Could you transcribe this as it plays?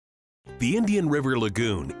The Indian River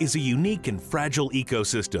Lagoon is a unique and fragile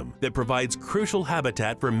ecosystem that provides crucial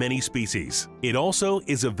habitat for many species. It also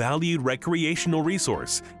is a valued recreational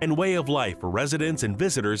resource and way of life for residents and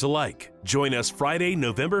visitors alike. Join us Friday,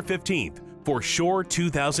 November 15th for ShORE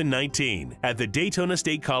 2019 at the Daytona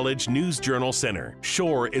State College News Journal Center.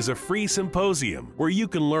 ShORE is a free symposium where you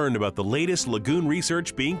can learn about the latest lagoon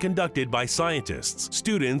research being conducted by scientists,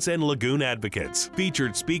 students, and lagoon advocates.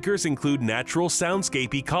 Featured speakers include natural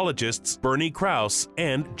soundscape ecologists Krause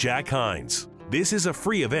and Jack Hines. This is a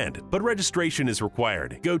free event, but registration is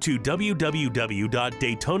required. Go to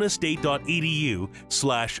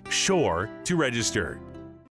www.daytonastate.edu/ShORE to register.